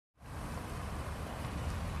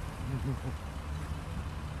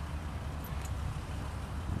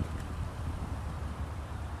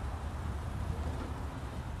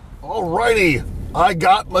Alrighty, I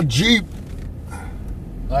got my Jeep.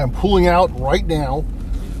 I am pulling out right now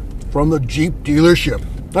from the Jeep dealership.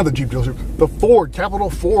 Not the Jeep dealership, the Ford, Capitol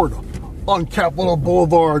Ford on Capitol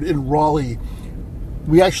Boulevard in Raleigh.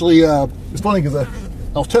 We actually, it's funny because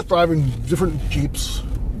I was test driving different Jeeps,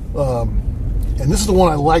 and this is the one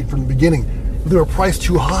I liked from the beginning, but they were priced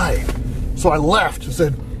too high. So I left and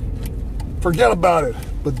said, forget about it.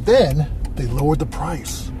 But then they lowered the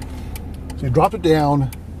price. So they dropped it down,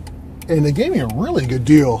 and they gave me a really good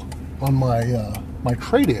deal on my my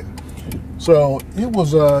trade-in. So it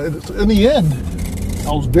was, in the end,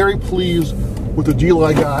 I was very pleased with the deal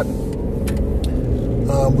I got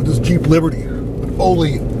with this Jeep Liberty.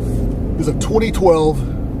 It's a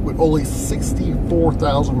 2012 with only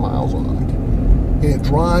 64,000 miles on it, and it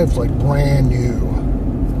drives like brand new.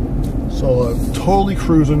 So totally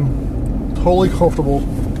cruising, totally comfortable,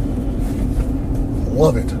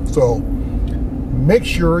 love it. So make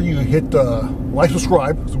sure you hit like,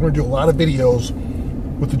 subscribe, because we're going to do a lot of videos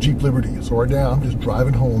with the Jeep Liberty. So right now I'm just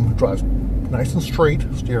driving home. It drives nice and straight,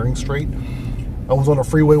 steering straight. I was on a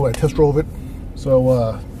freeway when I test drove it,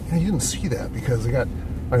 so you didn't see that because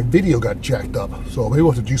my video got jacked up. So maybe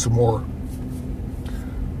we'll have to do some more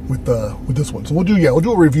with this one. So we'll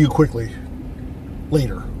do a review quickly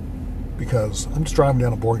later because I'm just driving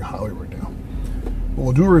down a boring highway right now. But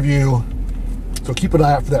we'll do a review. So keep an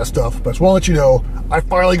eye out for that stuff. But I just want to let you know, I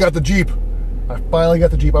finally got the Jeep. I finally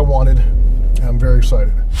got the Jeep I wanted, and I'm very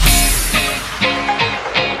excited.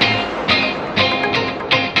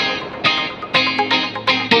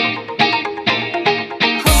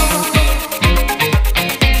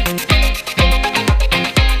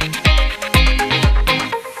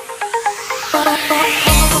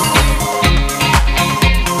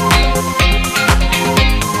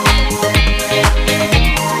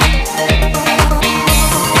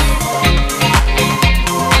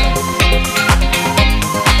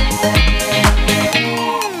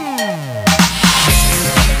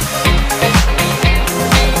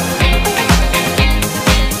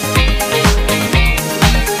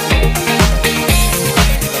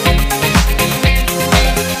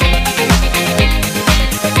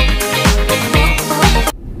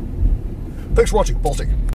 Thanks for watching. Ball Stick.